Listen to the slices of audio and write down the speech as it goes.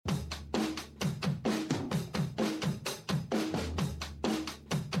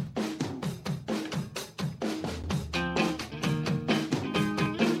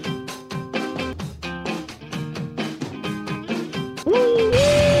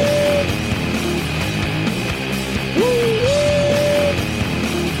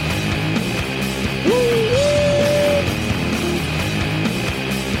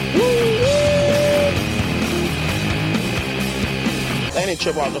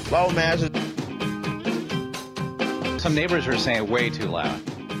trip off the floor, man. Some neighbors are saying way too loud.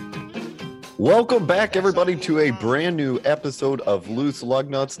 Welcome back, everybody, to a brand new episode of Loose Lug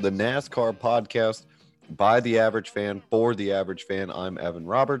Nuts, the NASCAR podcast by the average fan for the average fan. I'm Evan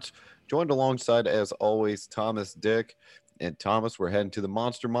Roberts, joined alongside, as always, Thomas Dick. And Thomas, we're heading to the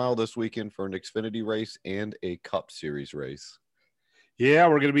Monster Mile this weekend for an Xfinity race and a Cup Series race. Yeah,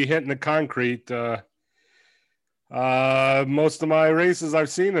 we're going to be hitting the concrete. Most of my races I've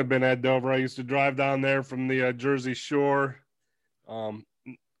seen have been at Dover. I used to drive down there from the Jersey Shore. The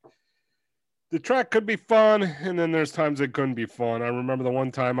track could be fun, and then there's times it couldn't be fun. I remember the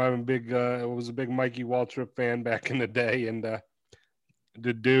one time I was a big Mikey Waltrip fan back in the day, and the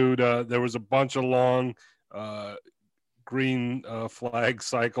dude, there was a bunch of long green flag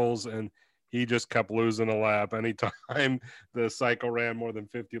cycles, and he just kept losing a lap. Anytime the cycle ran more than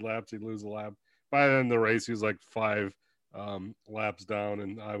 50 laps, he'd lose a lap. By the end of the race, he was like 5 laps down,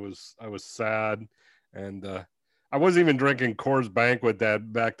 and I was sad, and I wasn't even drinking Coors Banquet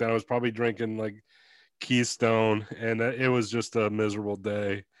back then. I was probably drinking like Keystone, and it was just a miserable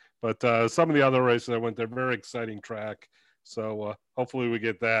day. But some of the other races I went there, very exciting track. So hopefully we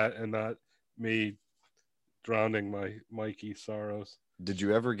get that and not me drowning my Mikey sorrows. Did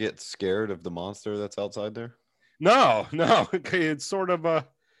you ever get scared of the monster that's outside there? No. Okay, it's sort of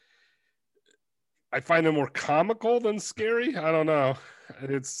I find it more comical than scary. I don't know.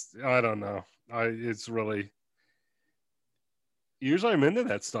 It's really. Usually I'm into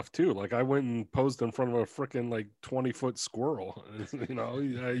that stuff too. Like I went and posed in front of a freaking like 20-foot squirrel.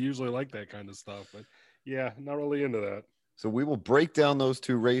 I usually like that kind of stuff, but yeah, not really into that. So we will break down those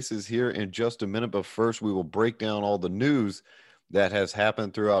two races here in just a minute, but first we will break down all the news that has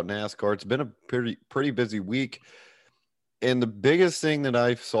happened throughout NASCAR. It's been a pretty busy week. And the biggest thing that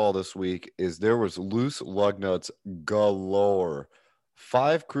I saw this week is there was loose lug nuts galore.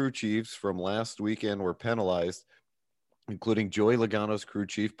 5 crew chiefs from last weekend were penalized, including Joey Logano's crew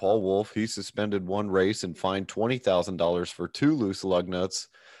chief, Paul Wolfe. He suspended 1 race and fined $20,000 for 2 loose lug nuts.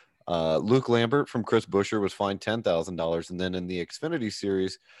 Luke Lambert from Chris Buescher was fined $10,000. And then in the Xfinity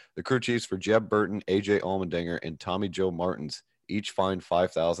Series, the crew chiefs for Jeb Burton, AJ Allmendinger, and Tommy Joe Martins each fined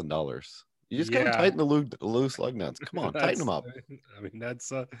 $5,000. You just got to tighten the loose lug nuts. Come on, tighten them up. I mean,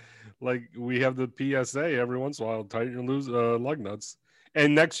 that's like we have the PSA every once in a while, tighten your loose lug nuts.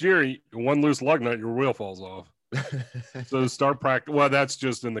 And next year, 1 loose lug nut, your wheel falls off. So start practice. Well, that's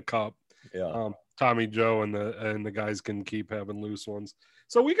just in the Cup. Yeah. Tommy Joe and the guys can keep having loose ones.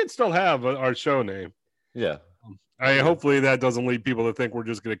 So we could still have our show name. Yeah. Hopefully that doesn't lead people to think we're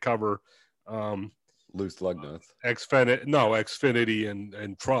just going to cover loose lug nuts. Xfinity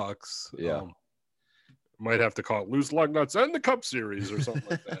and trucks. Yeah. Might have to call it Loose Lug Nuts and the Cup Series or something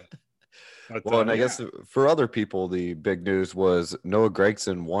like that. But, well, and I guess for other people, the big news was Noah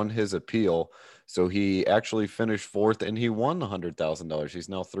Gragson won his appeal. So he actually finished 4th and he won the $100,000. He's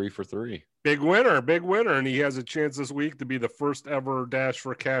now 3 for 3. Big winner. And he has a chance this week to be the first ever Dash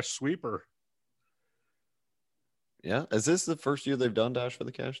for Cash sweeper. Yeah. Is this the first year they've done Dash for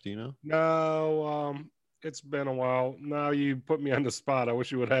the Cash? Do you know? No, it's been a while. Now you put me on the spot. I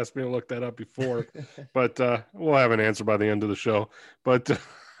wish you would ask me to look that up before, but we'll have an answer by the end of the show. But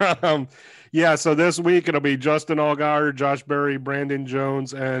yeah, so this week it'll be Justin Allgaier, Josh Berry, Brandon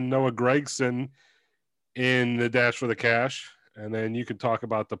Jones, and Noah Gragson in the Dash for the Cash. And then you can talk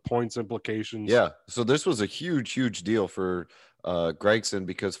about the points implications. Yeah. So this was a huge deal for Gragson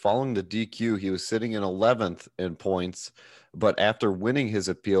because following the DQ, he was sitting in 11th in points, but after winning his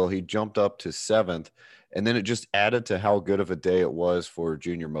appeal, he jumped up to 7th. And then it just added to how good of a day it was for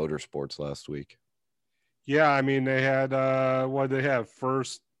Junior Motorsports last week. Yeah. I mean, they had, what did they have?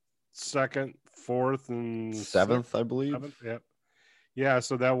 1st, 2nd, 4th, and 7th, I believe. 7th, yep. Yeah.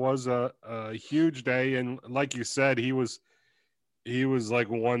 So that was a huge day. And like you said, he was like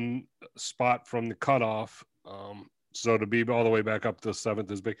 1 spot from the cutoff. So to be all the way back up to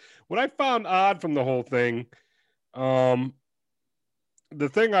 7th is big. What I found odd from the whole thing, the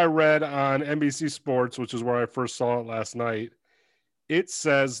thing I read on NBC Sports, which is where I first saw it last night, it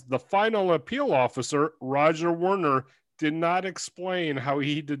says the final appeal officer, Roger Werner, did not explain how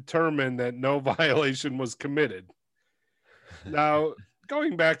he determined that no violation was committed. Now,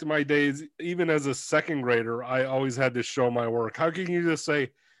 going back to my days, even as a 2nd grader, I always had to show my work. How can you just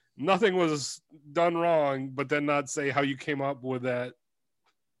say nothing was done wrong, but then not say how you came up with that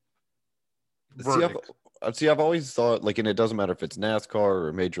verdict? See, I've always thought, like, and it doesn't matter if it's NASCAR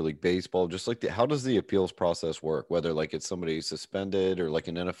or Major League Baseball, just like how does the appeals process work? Whether like it's somebody suspended or like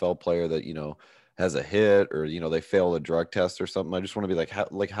an NFL player that, has a hit or, they fail a drug test or something. I just want to be like,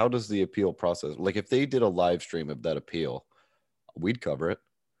 how does the appeal process? Like if they did a live stream of that appeal, we'd cover it.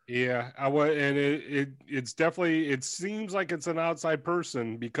 Yeah, I would, and it's definitely, it seems like it's an outside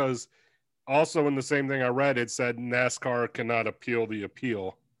person, because also in the same thing I read, it said NASCAR cannot appeal the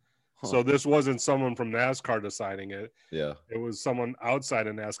appeal. Huh. So this wasn't someone from NASCAR deciding it. Yeah. It was someone outside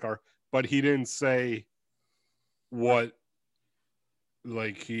of NASCAR, but he didn't say what,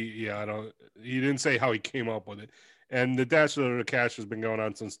 like he didn't say how he came up with it. And the Dash of the Cash has been going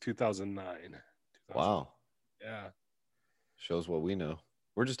on since 2009. Wow. Yeah. Shows what we know.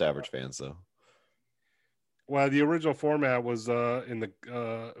 We're just average fans, though. Well, the original format was in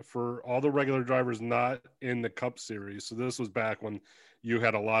the for all the regular drivers not in the Cup Series. So this was back when you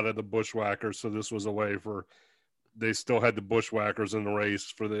had a lot of the bushwhackers. So this was a way for, they still had the bushwhackers in the race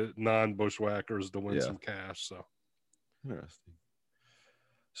for the non-bushwhackers to win some cash. So interesting.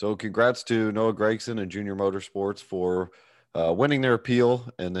 So congrats to Noah Gragson and Junior Motorsports for winning their appeal,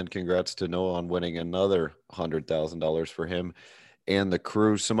 and then congrats to Noah on winning another $100,000 for him and the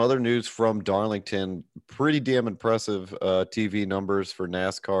crew. Some other news from Darlington, pretty damn impressive TV numbers for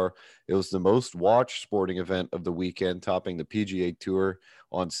NASCAR. It was the most watched sporting event of the weekend, topping the PGA Tour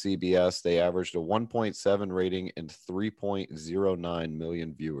on CBS. They averaged a 1.7 rating and 3.09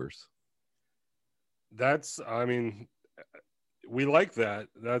 million viewers. that's, I mean, we like that.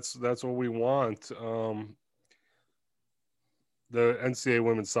 That's what we want. The NCAA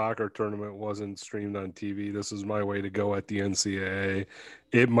women's soccer tournament wasn't streamed on TV. This is my way to go at the NCAA.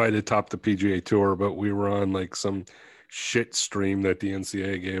 It might have topped the PGA Tour, but we were on like some shit stream that the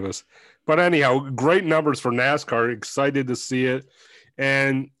NCAA gave us. But anyhow, great numbers for NASCAR. Excited to see it.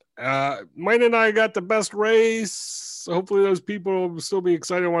 And Mine and I got the best race. Hopefully those people will still be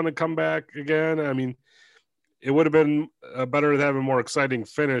excited, want to come back again. I mean, it would have been better to have a more exciting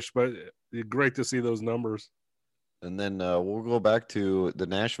finish, but great to see those numbers. And then we'll go back to the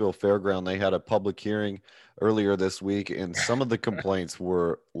Nashville Fairground. They had a public hearing earlier this week, and some of the complaints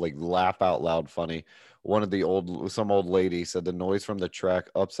were like laugh out loud funny. One of some old lady said the noise from the track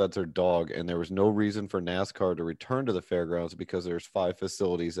upsets her dog, and there was no reason for NASCAR to return to the fairgrounds because there's 5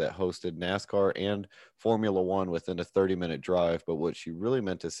 facilities that hosted NASCAR and Formula One within a 30-minute drive. But what she really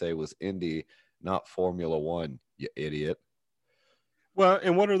meant to say was Indy, not Formula One, you idiot. Well,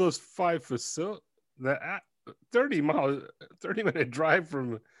 and what are those 5 facilities? 30-minute drive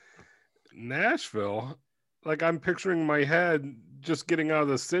from Nashville. Like, I'm picturing my head just getting out of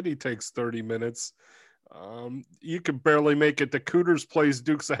the city takes 30 minutes. You could barely make it to Cooter's Place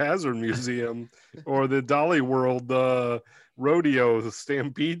Dukes of Hazzard Museum or the Dolly World rodeo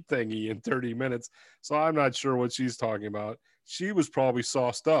stampede thingy in 30 minutes. So I'm not sure what she's talking about. She was probably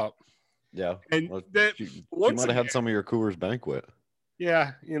sauced up. Yeah. And well, that, she might have had some of your Coors Banquet.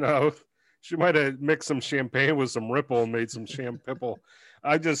 Yeah, she might have mixed some champagne with some Ripple and made some champipple.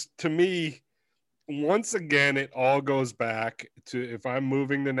 To me, once again, it all goes back to, if I'm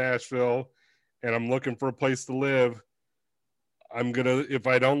moving to Nashville and I'm looking for a place to live, if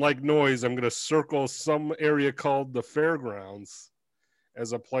I don't like noise, I'm going to circle some area called the Fairgrounds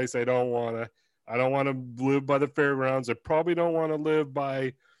as a place I don't want to live by the Fairgrounds. I probably don't want to live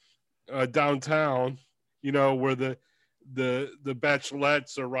by downtown, where the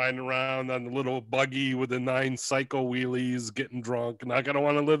bachelorettes are riding around on the little buggy with the 9 cycle wheelies getting drunk. Not going to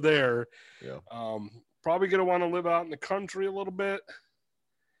want to live there. Yeah. Probably going to want to live out in the country a little bit.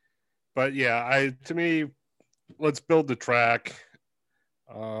 But yeah, to me, let's build the track.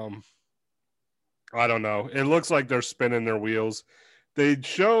 I don't know. It looks like they're spinning their wheels. They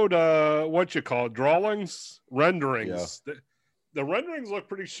showed renderings. Yeah. The renderings look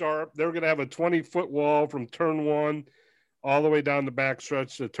pretty sharp. They're going to have a 20-foot wall from turn 1 all the way down the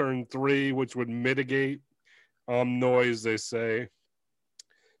backstretch to turn 3, which would mitigate noise, they say.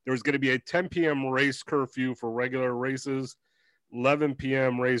 There's going to be a 10 p.m. race curfew for regular races, 11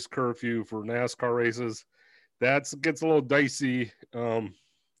 p.m. race curfew for NASCAR races. That gets a little dicey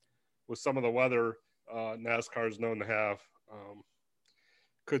with some of the weather NASCAR is known to have.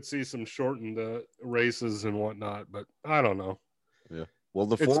 Could see some shortened races and whatnot, but I don't know. Yeah.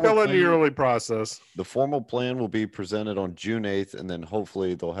 Well, it's still in the early process. The formal plan will be presented on June 8th, and then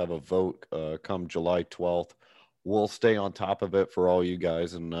hopefully they'll have a vote come July 12th. We'll stay on top of it for all you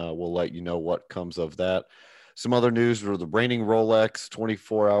guys, and we'll let you know what comes of that. Some other news were the reigning Rolex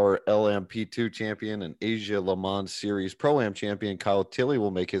 24-hour LMP2 champion and Asia Le Mans Series Pro-Am champion Kyle Tilley will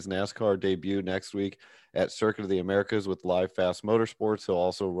make his NASCAR debut next week at Circuit of the Americas with Live Fast Motorsports. He'll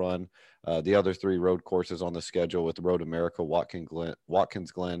also run the other 3 road courses on the schedule with Road America,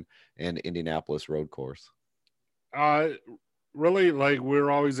 Watkins Glen, and Indianapolis Road Course. Really, like,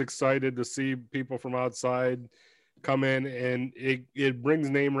 we're always excited to see people from outside come in, and it brings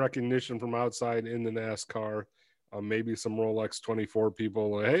name recognition from outside in the NASCAR. maybe some Rolex 24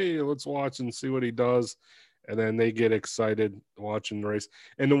 people. Hey, let's watch and see what he does. And then they get excited watching the race.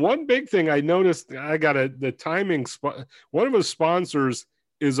 And the one big thing I noticed, the timing spot. One of his sponsors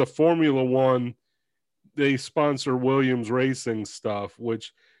is a Formula One. They sponsor Williams Racing stuff,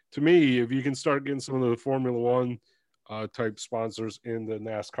 which to me, if you can start getting some of the Formula One type sponsors in the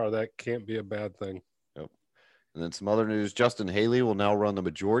NASCAR, that can't be a bad thing. Yep. And then some other news. Justin Haley will now run the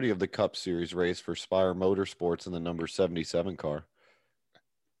majority of the Cup Series race for Spire Motorsports in the number 77 car.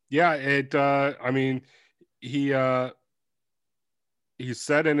 Yeah, I mean, he said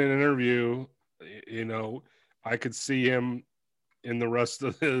in an interview, I could see him in the rest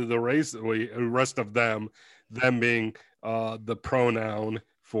of the race, the rest of them being the pronoun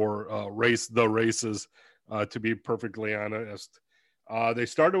for the races, to be perfectly honest. They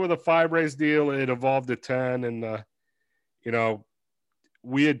started with a 5-race deal. It evolved to 10. And,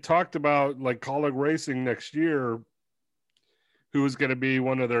 we had talked about like Kaulig Racing next year, who was going to be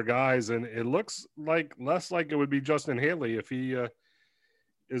one of their guys. And it looks like less like it would be Justin Haley if he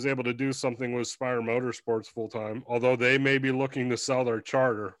is able to do something with Spire Motorsports full time, although they may be looking to sell their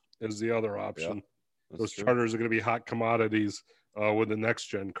charter is the other option. Yeah, those true. Charters are going to be hot commodities with the next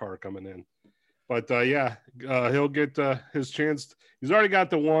gen car coming in. But he'll get his chance. He's already got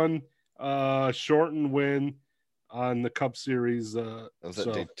the one shortened win on the Cup Series. That was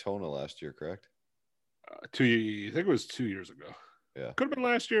at Daytona last year, correct? I think it was 2 years ago. Yeah, could have been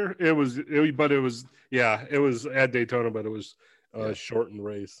last year. It was at Daytona, but it was shortened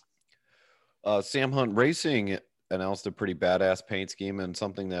race. Sam Hunt Racing announced a pretty badass paint scheme and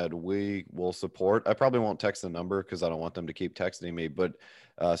something that we will support. I probably won't text the number because I don't want them to keep texting me, but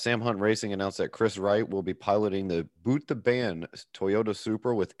Sam Hunt Racing announced that Chris Wright will be piloting the Boot the Band Toyota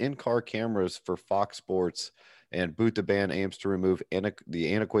Supra with in-car cameras for Fox Sports, and Boot the Band aims to remove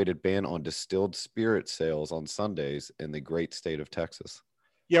the antiquated ban on distilled spirit sales on Sundays in the great state of Texas.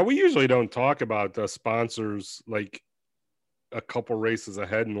 Yeah, we usually don't talk about the sponsors like a couple races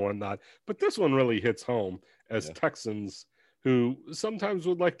ahead and whatnot, but this one really hits home as Texans who sometimes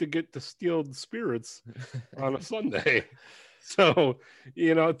would like to get distilled spirits on a Sunday. So,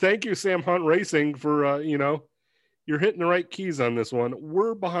 thank you, Sam Hunt Racing, for, you're hitting the right keys on this one.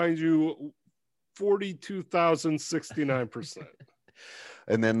 We're behind you 42,069%.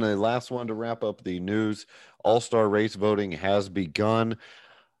 And then the last one to wrap up the news, All-Star race voting has begun.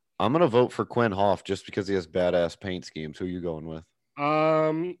 I'm going to vote for Quinn Hoff just because he has badass paint schemes. Who are you going with?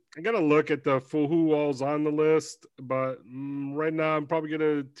 I got to look at the full who all's on the list, but right now I'm probably going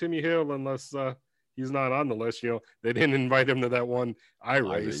to Timmy Hill unless he's not on the list. They didn't invite him to that one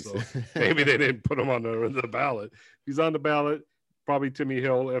race, so maybe they didn't put him on the ballot. If he's on the ballot, probably Timmy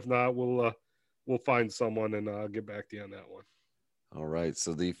Hill. If not, we'll find someone and I'll get back to you on that one. All right.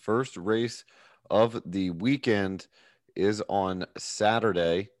 So the first race of the weekend is on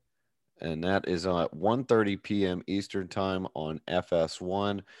Saturday, and that is at 1:30 p.m. Eastern time on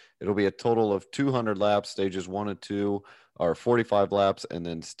FS1. It'll be a total of 200 laps. Stages 1 and 2 are 45 laps, and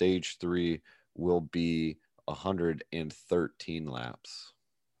then stage 3 will be 113 laps.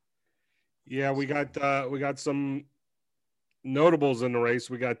 Yeah, we got some notables in the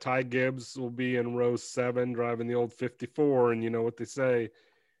race. We got Ty Gibbs will be in row 7 driving the old 54, and you know what they say,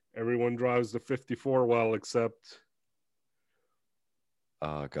 everyone drives the 54 well except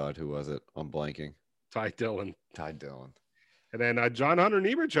God, who was it? I'm blanking. Ty Dillon. And then John Hunter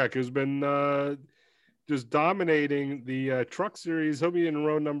Nemechek, who's been just dominating the truck series. He'll be in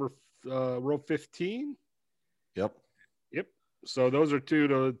row 15. Yep. So those are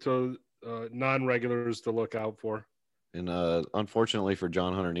two to non-regulars to look out for. And unfortunately for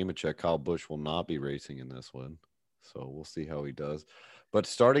John Hunter Nemechek, Kyle Busch will not be racing in this one. So we'll see how he does. But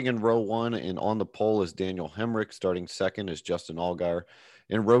starting in row 1 and on the pole is Daniel Hemrick. Starting second is Justin Allgaier.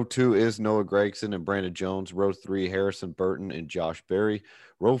 In row 2 is Noah Gragson and Brandon Jones. Row 3, Harrison Burton and Josh Berry.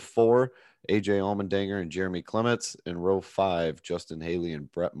 Row 4, AJ Allmendinger and Jeremy Clements. In row 5, Justin Haley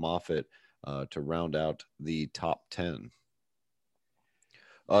and Brett Moffitt to round out the top 10.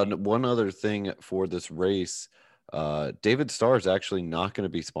 One other thing for this race, David Starr is actually not going to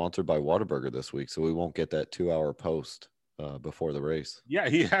be sponsored by Whataburger this week, so we won't get that 2-hour post before the race. Yeah,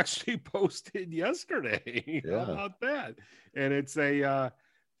 he actually posted yesterday. Yeah. How about that? And it's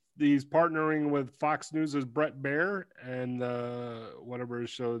he's partnering with Fox News' Brett Baer and whatever his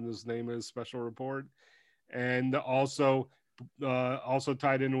show his name is, Special Report, and also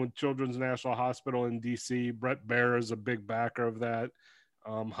tied in with Children's National Hospital in DC. Brett Baer is a big backer of that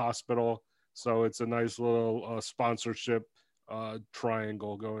hospital, so it's a nice little sponsorship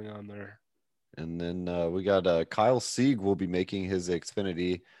triangle going on there. And then we got Kyle Sieg will be making his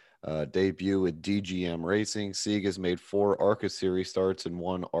Xfinity debut with DGM Racing. Sieg has made 4 ARCA Series starts and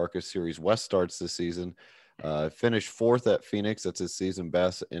 1 ARCA Series West starts this season. Finished 4th at Phoenix. That's his season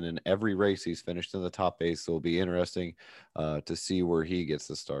best. And in every race, he's finished in the top 8. So it'll be interesting to see where he gets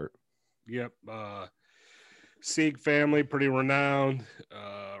the start. Yep. Sieg family, pretty renowned.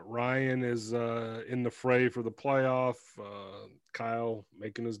 Ryan is in the fray for the playoff. Kyle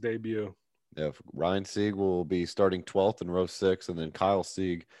making his debut. Yeah, Ryan Sieg will be starting 12th in row 6, and then Kyle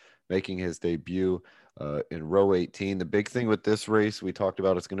Sieg making his debut in row 18. The big thing with this race, we talked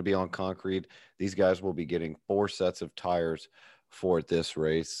about, it's going to be on concrete. These guys will be getting 4 sets of tires for this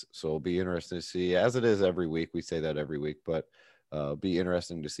race. So it'll be interesting to see, as it is every week. We say that every week, but be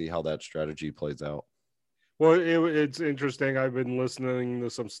interesting to see how that strategy plays out. Well, it's interesting. I've been listening to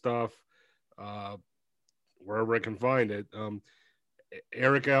some stuff wherever I can find it.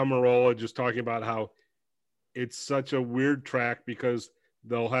 Eric Almirola just talking about how it's such a weird track because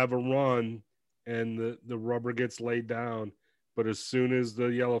they'll have a run and the rubber gets laid down, but as soon as the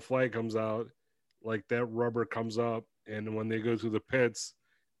yellow flag comes out, like that rubber comes up, and when they go through the pits,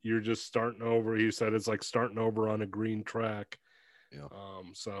 you're just starting over. He said it's like starting over on a green track. Yeah.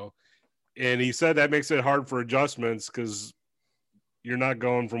 And he said that makes it hard for adjustments because you're not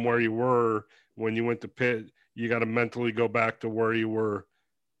going from where you were when you went to pit. You got to mentally go back to where you were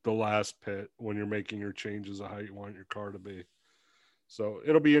the last pit when you're making your changes of how you want your car to be. So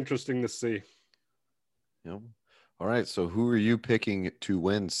it'll be interesting to see. Yep. All right. So who are you picking to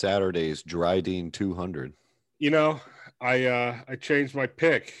win Saturday's Dryden 200? You know, I changed my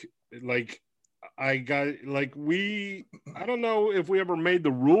pick. I don't know if we ever made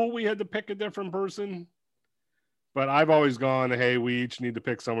the rule we had to pick a different person, but I've always gone, hey, we each need to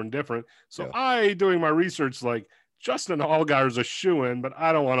pick someone different. So yeah. Doing my research, like Justin Allgaier is a shoo-in, but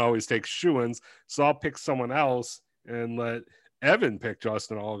I don't want to always take shoo-ins. So I'll pick someone else and let Evan pick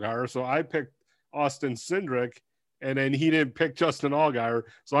Justin Allgaier. So I picked Austin Cindric, and then he didn't pick Justin Allgaier.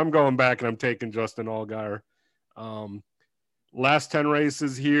 So I'm going back and I'm taking Justin Allgaier. Last 10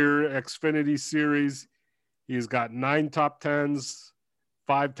 races here, Xfinity Series, he's got 9 top 10s,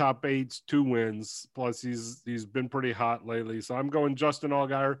 5 top 8s, 2 wins. Plus, he's been pretty hot lately. So I'm going Justin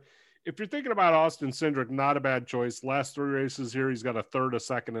Allgaier. If you're thinking about Austin Cindric, not a bad choice. Last 3 races here, he's got a third, a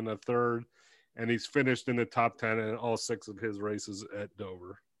second, and a third. And he's finished in the top 10 in all 6 of his races at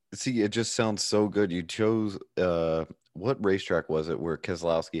Dover. See, it just sounds so good. You chose what racetrack was it where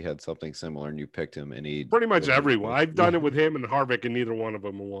Keselowski had something similar and you picked him and he pretty much everyone. I've done it with him and Harvick and neither one of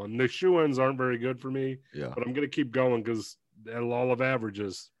them won. The shoe-ins aren't very good for me, but I'm going to keep going because all of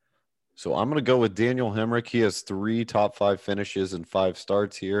averages. So I'm going to go with Daniel Hemrick. He has 3 top 5 finishes and 5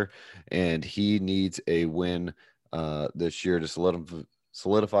 starts here, and he needs a win this year to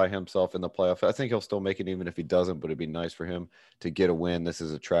solidify himself in the playoff. I think he'll still make it even if he doesn't, but it'd be nice for him to get a win. This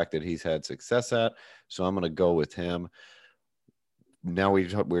is a track that he's had success at, so I'm going to go with him. Now we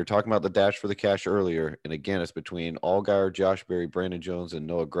were talking about the dash for the cash earlier, and again, it's between Allgaier, Josh Berry, Brandon Jones, and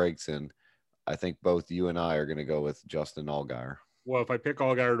Noah Gragson. I think both you and I are going to go with Justin Allgaier. Well, if I pick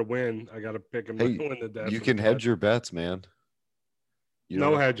Allgaier to win, I got to pick him to win the dash. You can hedge your bets, man.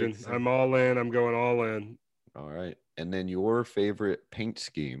 No hedging. I'm all in. I'm going all in. All right. And then your favorite paint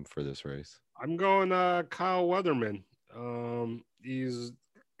scheme for this race? I'm going Kyle Weatherman. He's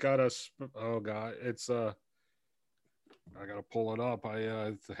got it's I gotta pull it up.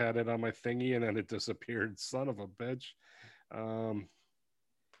 I had it on my thingy and then it disappeared. Son of a bitch.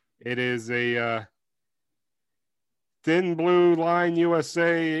 It is a Thin Blue Line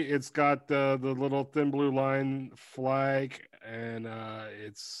USA. It's got the little Thin Blue Line flag, and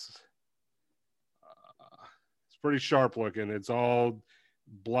it's pretty sharp looking. It's all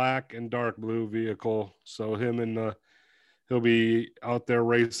black and dark blue vehicle. So he'll be out there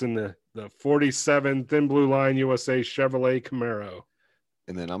racing the 47 Thin Blue Line USA Chevrolet Camaro.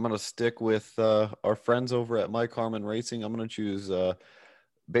 And then I'm going to stick with our friends over at Mike Harmon Racing. I'm going to choose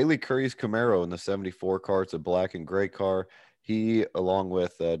Bailey Curry's Camaro in the 74 car. It's a black and gray car. He, along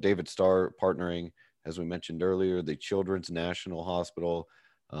with David Starr, partnering, as we mentioned earlier, the Children's National Hospital.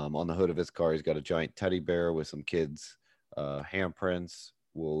 On the hood of his car, he's got a giant teddy bear with some kids' handprints.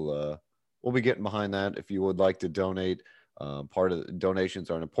 We'll be getting behind that. If you would like to donate, part of the donations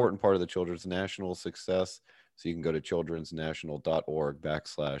are an important part of the Children's National success. So you can go to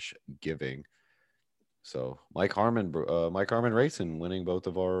childrensnational.org/giving. So Mike Harmon Racing winning both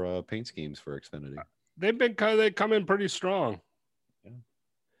of our paint schemes for Xfinity. They come in pretty strong. Yeah.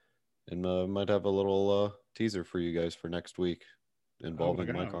 And might have a little teaser for you guys for next week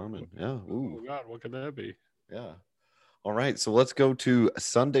involving Mike Harmon. Yeah. Ooh. Oh God, what could that be? Yeah. All right. So let's go to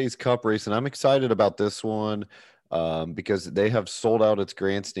Sunday's Cup race. And I'm excited about this one. because they have sold out its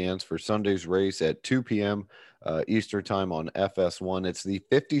grandstands for Sunday's race at 2 p.m. Eastern time on FS1. It's the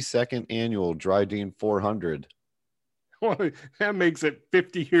 52nd annual Dryden 400. Well, that makes it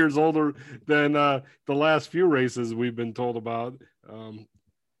 50 years older than the last few races we've been told about.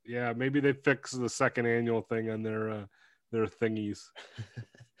 Yeah, maybe they fix the second annual thing on their thingies.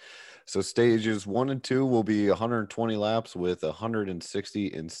 So stages 1 and 2 will be 120 laps with 160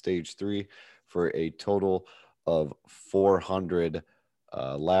 in stage 3 for a total of 400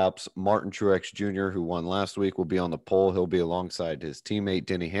 laps. Martin Truex Jr., who won last week, will be on the pole. He'll be alongside his teammate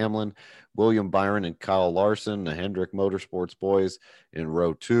Denny Hamlin, William Byron and Kyle Larson, the Hendrick Motorsports boys in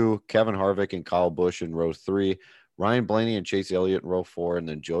row 2, Kevin Harvick and Kyle Busch in row 3, Ryan Blaney and Chase Elliott in row 4, and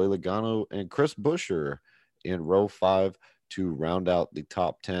then Joey Logano and Chris Buescher in row 5 to round out the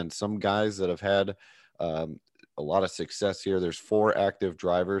top 10. Some guys that have had a lot of success here. There's 4 active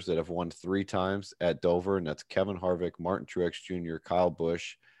drivers that have won 3 times at Dover, and that's Kevin Harvick, Martin Truex Jr., Kyle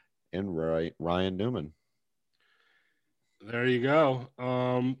Busch, and Ryan Newman. There you go.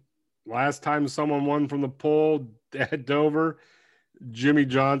 Last time someone won from the pole at Dover, Jimmy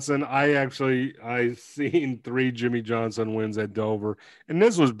Johnson. I seen 3 Jimmy Johnson wins at Dover, and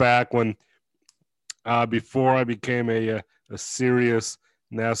this was back when before I became a serious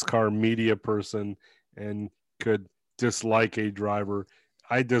NASCAR media person and could dislike a driver.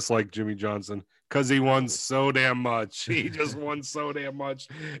 I dislike Jimmy Johnson because he won so damn much. He just won so damn much.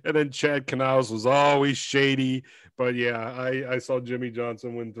 And then Chad Knaus was always shady. But yeah, I saw Jimmy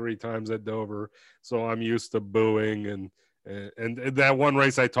Johnson win 3 times at Dover. So I'm used to booing. And that one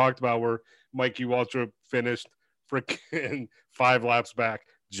race I talked about where Mikey Waltrip finished freaking 5 laps back,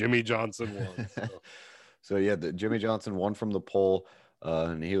 Jimmy Johnson won. So yeah, Jimmy Johnson won from the pole.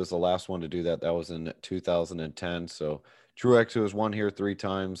 And he was the last one to do that. That was in 2010. So Truex, who has won here 3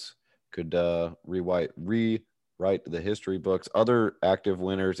 times, could rewrite the history books. Other active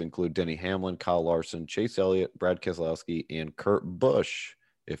winners include Denny Hamlin, Kyle Larson, Chase Elliott, Brad Keselowski, and Kurt Busch.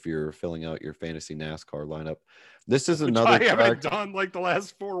 If you're filling out your fantasy NASCAR lineup, this is another I haven't done like the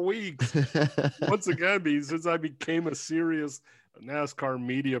last 4 weeks. Once again, since I became a serious NASCAR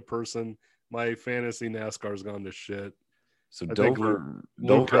media person, my fantasy NASCAR's gone to shit. So Dover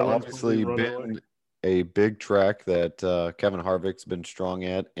obviously been a big track that Kevin Harvick's been strong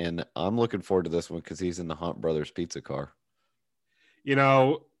at, and I'm looking forward to this one because he's in the Hunt Brothers pizza car. You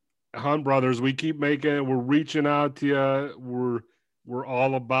know, Hunt Brothers, we keep we're reaching out to you. We're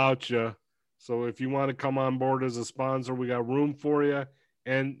all about you. So if you want to come on board as a sponsor, we got room for you.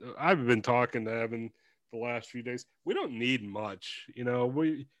 And I've been talking to Evan the last few days. We don't need much. You know,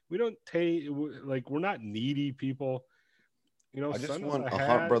 we don't take we're not needy people. You know, I just want a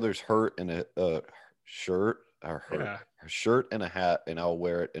Hunt Brothers shirt and a shirt and a hat, and I'll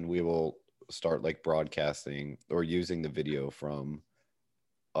wear it, and we will start like broadcasting or using the video from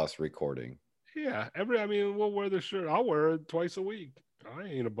us recording. Yeah, we'll wear the shirt. I'll wear it twice a week. I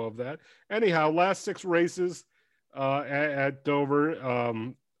ain't above that. Anyhow, last 6 races at Dover.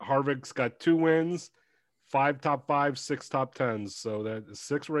 Harvick's got 2 wins, 5 top 5, 6 top 10s. So that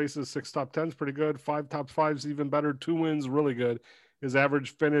 6 races, 6 top 10s, pretty good. 5 top 5s, even better. 2 wins, really good. His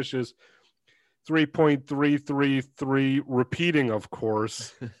average finish is 3.333, repeating, of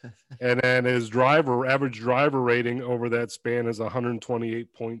course. And then his average driver rating over that span is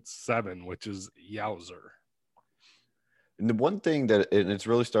 128.7, which is yowzer. And the one thing and it's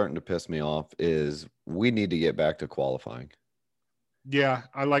really starting to piss me off is we need to get back to qualifying. Yeah,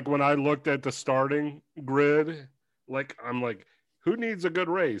 when I looked at the starting grid, I'm like, who needs a good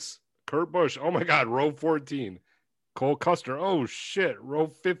race? Kurt Busch, oh my God, row 14. Cole Custer, oh shit, row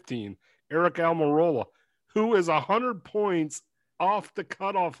 15. Eric Almirola, who is 100 points off the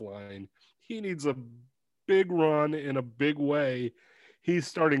cutoff line. He needs a big run in a big way. He's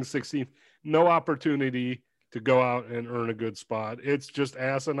starting 16th. No opportunity to go out and earn a good spot. It's just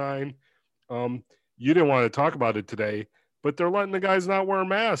asinine. You didn't want to talk about it today, but they're letting the guys not wear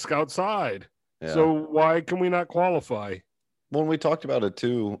masks outside. Yeah. So why can we not qualify? Well, we talked about it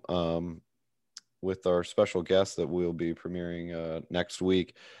too with our special guest that we'll be premiering next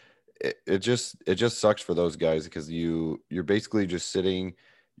week. It just sucks for those guys because you're basically just sitting.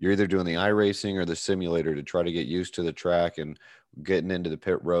 You're either doing the iRacing or the simulator to try to get used to the track and getting into the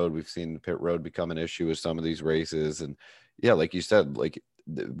pit road. We've seen the pit road become an issue with some of these races, and yeah, like you said,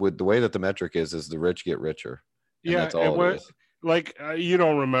 with the way that the metric is the rich get richer. Yeah, that's all it is. You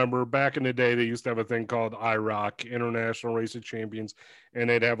don't remember back in the day, they used to have a thing called IROC, International Race of Champions, and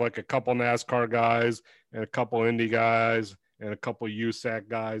they'd have like a couple NASCAR guys and a couple Indy guys and a couple USAC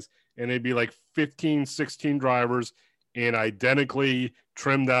guys, and they'd be like 15, 16 drivers in identically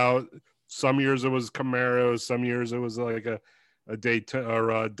trimmed out Some years it was Camaro, some years it was like a Daytona or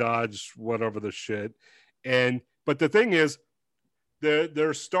a Dodge, whatever the shit. But the thing is,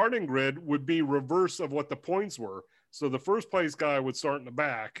 their starting grid would be reverse of what the points were. So the first place guy would start in the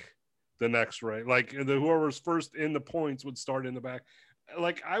back the next race. Like whoever's first in the points would start in the back.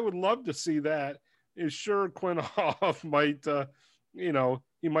 Like I would love to see that. Is sure Quinn Hoff might,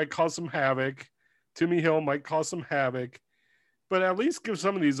 he might cause some havoc. Timmy Hill might cause some havoc, but at least give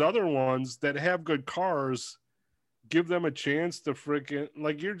some of these other ones that have good cars, give them a chance to freaking,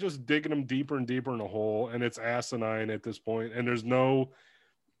 like, you're just digging them deeper and deeper in a hole, and it's asinine at this point, and there's no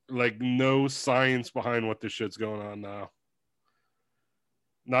science behind what this shit's going on now.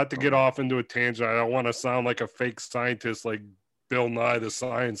 Not to get off into a tangent, I don't want to sound like a fake scientist like Bill Nye the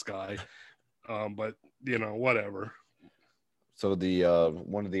Science Guy, but whatever. So the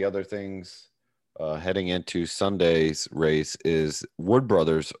one of the other things heading into Sunday's race is Wood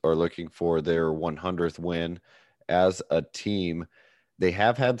Brothers are looking for their 100th win as a team. They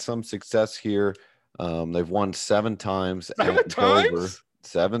have had some success here. They've won 7 times. Seven times?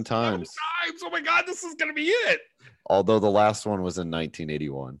 7 times. Oh my God, this is going to be it. Although the last one was in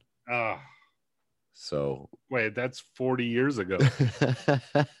 1981. So wait, that's 40 years ago.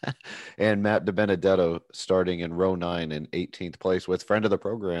 And Matt DiBenedetto starting in row 9 in 18th place with friend of the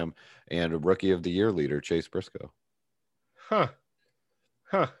program and rookie of the year leader Chase Briscoe. Huh.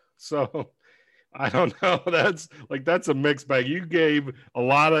 So I don't know. That's a mixed bag. You gave a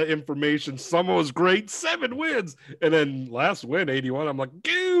lot of information. Some was great, 7 wins, and then last win 81. I'm like,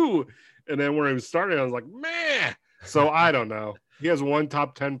 goo. And then when he was starting, I was like, meh. So I don't know. He has 1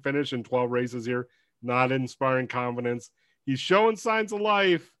 top 10 finish in 12 races here. Not inspiring confidence. He's showing signs of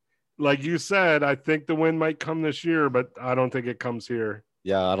life. Like you said, I think the win might come this year, but I don't think it comes here.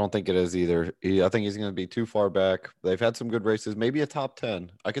 Yeah, I don't think it is either. I think he's going to be too far back. They've had some good races. Maybe a top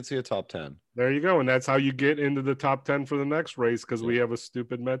 10. I could see a top 10. There you go. And that's how you get into the top 10 for the next race, because we have a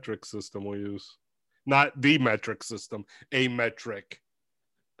stupid metric system we use. Not the metric system, a metric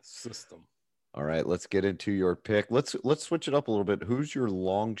system. All right, let's get into your pick. Let's switch it up a little bit. Who's your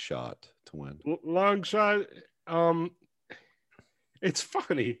long shot to win? Long shot. It's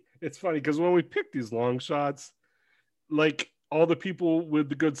funny. It's funny because when we pick these long shots, like all the people with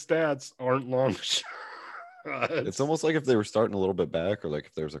the good stats aren't long shots. It's almost like if they were starting a little bit back, or like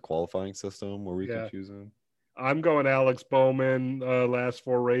if there's a qualifying system where we can choose them. I'm going Alex Bowman. Last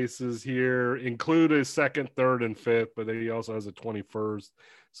 4 races here include his 2nd, 3rd, and 5th, but he also has a 21st.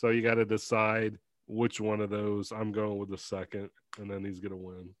 So you got to decide which one of those. I'm going with the 2nd, and then he's going to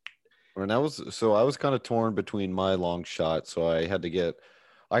win. And I was kind of torn between my long shot. So I had to get,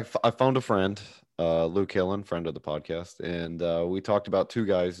 I found a friend, Luke Hillen, friend of the podcast. And we talked about 2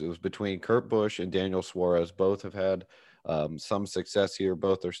 guys. It was between Kurt Busch and Daniel Suarez. Both have had some success here.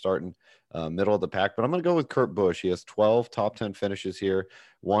 Both are starting middle of the pack, but I'm going to go with Kurt Busch. He has 12 top 10 finishes here,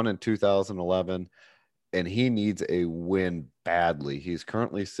 1 in 2011. And he needs a win badly. He's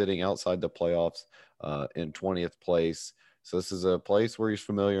currently sitting outside the playoffs in 20th place. So this is a place where he's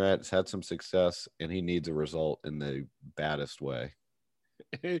familiar at. He's had some success, and he needs a result in the baddest way.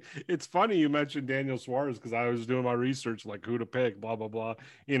 It's funny you mentioned Daniel Suarez, because I was doing my research, like who to pick, blah, blah, blah.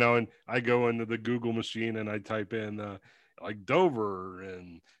 And I go into the Google machine and I type in like Dover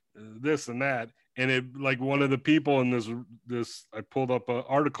and this and that. And it, like, one of the people in this I pulled up an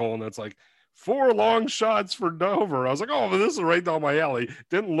article, and it's like, 4 long shots for Dover. I was like, oh, but this is right down my alley.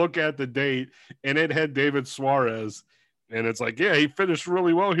 Didn't look at the date, and it had David Suarez. And it's like, yeah, he finished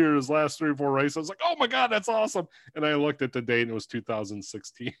really well here his last 3 or 4 races. I was like, oh my God, that's awesome. And I looked at the date, and it was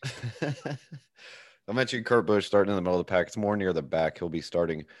 2016. I mentioned Kurt Busch starting in the middle of the pack. It's more near the back. He'll be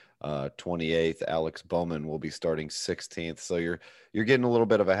starting 28th. Alex Bowman will be starting 16th. So you're getting a little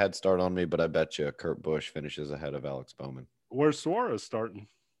bit of a head start on me, but I bet you Kurt Busch finishes ahead of Alex Bowman. Where's Suarez starting?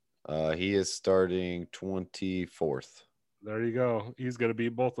 He is starting 24th. There you go. He's going to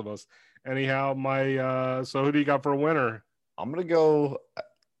beat both of us. Anyhow, so who do you got for a winner? I'm going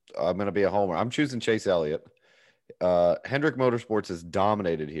to be a homer. I'm choosing Chase Elliott. Hendrick Motorsports has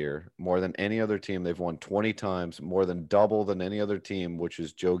dominated here more than any other team. They've won 20 times, more than double than any other team, which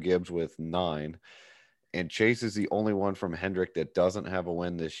is Joe Gibbs with 9. And Chase is the only one from Hendrick that doesn't have a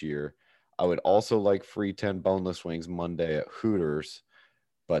win this year. I would also like free 10 boneless wings Monday at Hooters.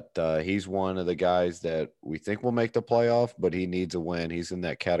 But he's one of the guys that we think will make the playoff, but he needs a win. He's in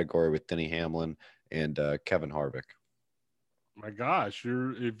that category with Denny Hamlin and Kevin Harvick. My gosh,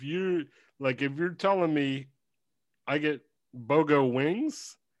 if you're telling me I get BOGO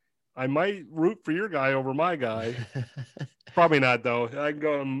wings, I might root for your guy over my guy. Probably not, though. I can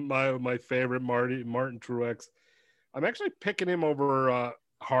go on my favorite, Martin Truex. I'm actually picking him over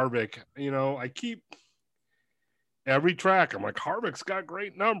Harvick. I keep every track. I'm like, Harvick's got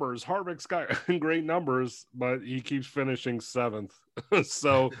great numbers. Harvick's got great numbers, but he keeps finishing 7th.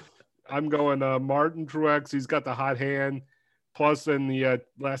 So I'm going Martin Truex. He's got the hot hand. Plus, in the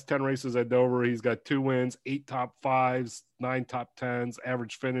last 10 races at Dover, he's got 2 wins, 8 top 5s, 9 top 10s,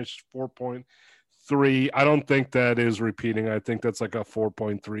 average finish 4.3. I don't think that is repeating. I think that's like a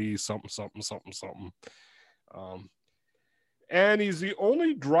 4.3 something. And he's the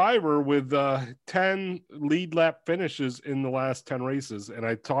only driver with 10 lead lap finishes in the last 10 races. And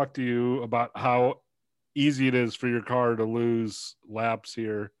I talked to you about how easy it is for your car to lose laps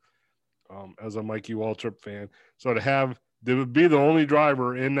here as a Mikey Waltrip fan. So to be the only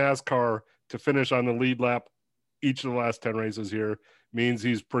driver in NASCAR to finish on the lead lap each of the last 10 races here means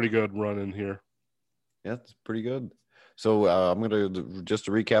he's pretty good running here. Yeah, it's pretty good. So I'm going to just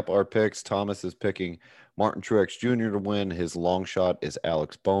to recap our picks. Thomas is picking Martin Truex Jr. to win. His long shot is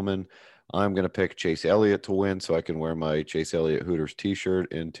Alex Bowman. I'm going to pick Chase Elliott to win so I can wear my Chase Elliott Hooters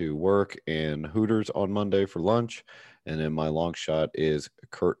t-shirt into work and Hooters on Monday for lunch. And then my long shot is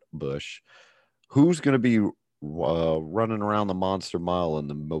Kurt Busch. Who's going to be running around the Monster Mile in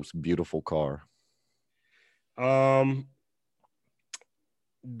the most beautiful car?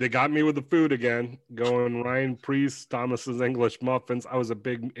 They got me with the food again, going Ryan Preece, Thomas's English Muffins. I was a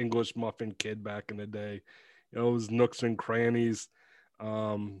big English muffin kid back in the day. It was nooks and crannies.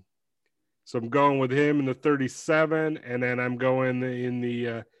 So I'm going with him in the 37, and then I'm going in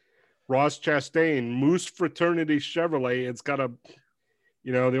the Ross Chastain Moose Fraternity Chevrolet. It's got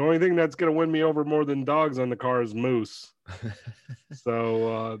the only thing that's going to win me over more than dogs on the car is Moose.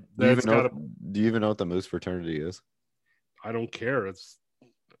 So do you even know what the Moose Fraternity is? I don't care. It's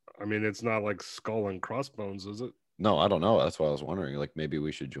not like Skull and Crossbones, is it? No, I don't know. That's why I was wondering. Like, maybe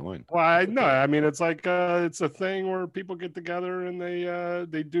we should join. Well, it's like it's a thing where people get together and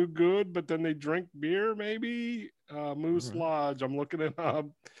they do good, but then they drink beer. Maybe Moose Lodge. I'm looking it up.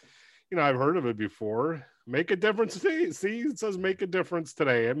 I've heard of it before. Make a difference today. See, it says make a difference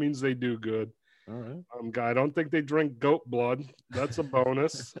today. That means they do good. All right. I don't think they drink goat blood. That's a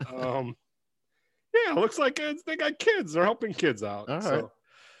bonus. Yeah, it looks like they got kids. They're helping kids out. All right. So.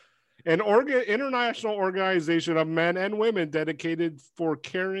 An international organization of men and women dedicated to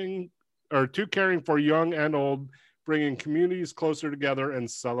caring for young and old, bringing communities closer together and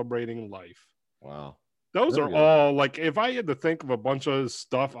celebrating life. Wow. Those are all, like, if I had to think of a bunch of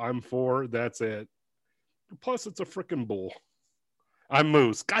stuff I'm for, that's it. Plus, it's a freaking bull. I'm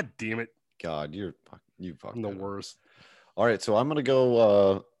Moose. God damn it. God, you fucking the worst. All right, so I'm going to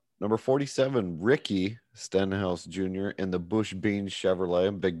go number 47, Ricky Stenhouse Jr. in the Busch Beans Chevrolet.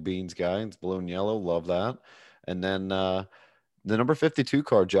 I'm a big Beans guy. It's blue and yellow. Love that. And then the number 52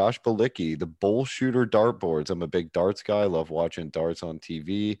 car, Josh Bilicki, the Bull Shooter dartboards. I'm a big darts guy. I love watching darts on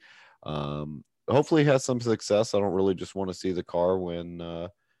TV. Hopefully he has some success. I don't really just want to see the car when,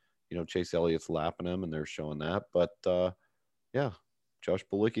 Chase Elliott's lapping him and they're showing that. But, yeah, Josh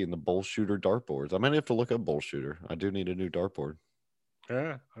Bilicki and the Bull Shooter dartboards. I might have to look up Bull Shooter. I do need a new dartboard.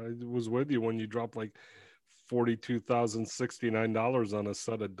 Yeah, I was with you when you dropped like $42,069 on a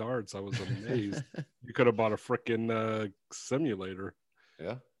set of darts. I was amazed. You could have bought a freaking simulator.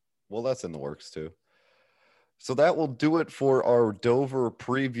 Yeah. Well, that's in the works too. So that will do it for our Dover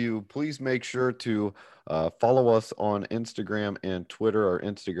preview. Please make sure to follow us on Instagram and Twitter. Our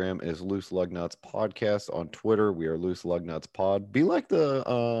Instagram is Loose Lug Nuts Podcast. On Twitter, we are Loose Lug Nuts Pod. Be like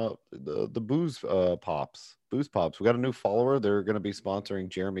the Booze Pops. Booze Pops. We got a new follower. They're going to be sponsoring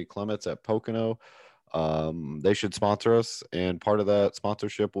Jeremy Clements at Pocono. They should sponsor us, and part of that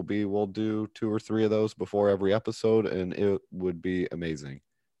sponsorship will be we'll do 2 or 3 of those before every episode, and it would be amazing.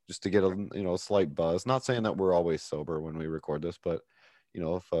 Just to get a slight buzz. Not saying that we're always sober when we record this, but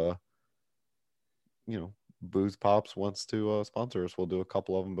if Booze Pops wants to sponsor us, we'll do a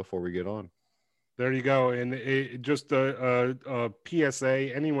couple of them before we get on. There you go. And just a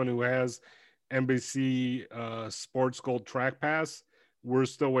PSA: anyone who has NBC Sports Gold Track Pass, we're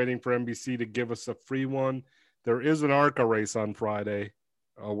still waiting for NBC to give us a free one. There is an ARCA race on Friday.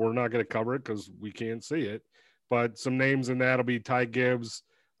 We're not going to cover it because we can't see it, but some names in that will be Ty Gibbs,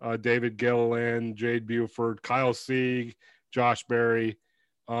 David Gilliland, Jade Buford, Kyle Sieg, Josh Berry.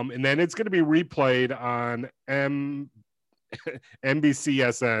 And then it's going to be replayed on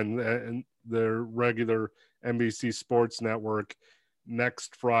NBCSN and their regular NBC Sports Network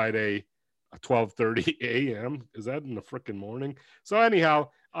next Friday, 12:30 a.m. Is that in the freaking morning? So anyhow,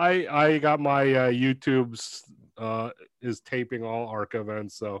 I got my YouTube's is taping all ARC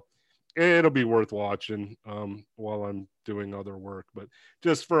events, so it'll be worth watching while I'm doing other work. But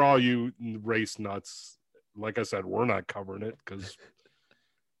just for all you race nuts, like I said, we're not covering it because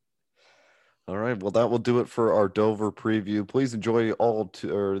All right. Well, that will do it for our Dover preview. Please enjoy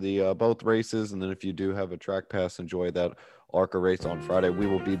both races, and then if you do have a track pass, enjoy that ARCA race on Friday. We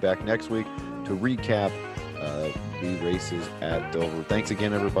will be back next week to recap the races at Dover. Thanks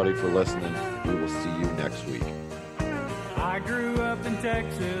again, everybody, for listening. We will see you next week. I grew up in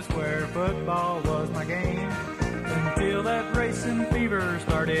Texas where football was my game until that racing fever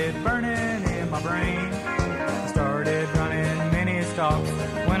started burning in my brain. I started running mini stocks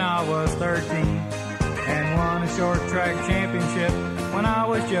when I was 13 and won a short track championship when I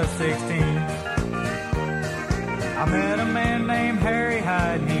was just 16. I met a man named Harry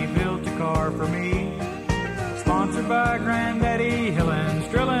Hyde and he built a car for me, sponsored by Granddaddy Hillens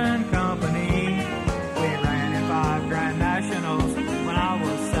Drilling Company. We ran in 5 Grand Nationals when I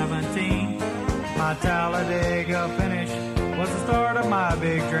was 17. My Talladega finish was the start of my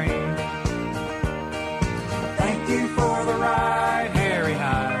big dream. Thank you for the ride, Harry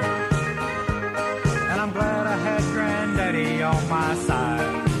Hyde, and I'm glad I had Granddaddy on my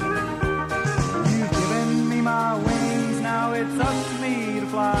side. You've given me my wings, now it's up to me to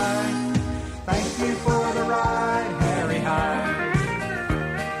fly. Thank you for the ride, Harry Hyde.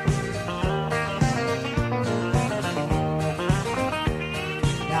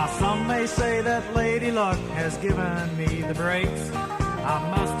 Now some may say that Lady Luck has given me the breaks. I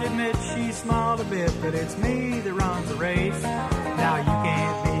must admit she smiled a bit, but it's me that runs the race. Now you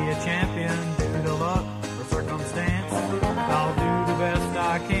can't be a champion due to luck or circumstance. I'll do the best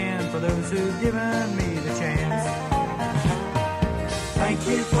I can for those who've given me the chance. Thank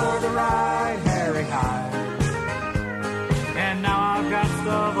you for the ride, Harry Hyde. And now I've got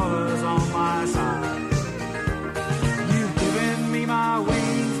stuff others on my side.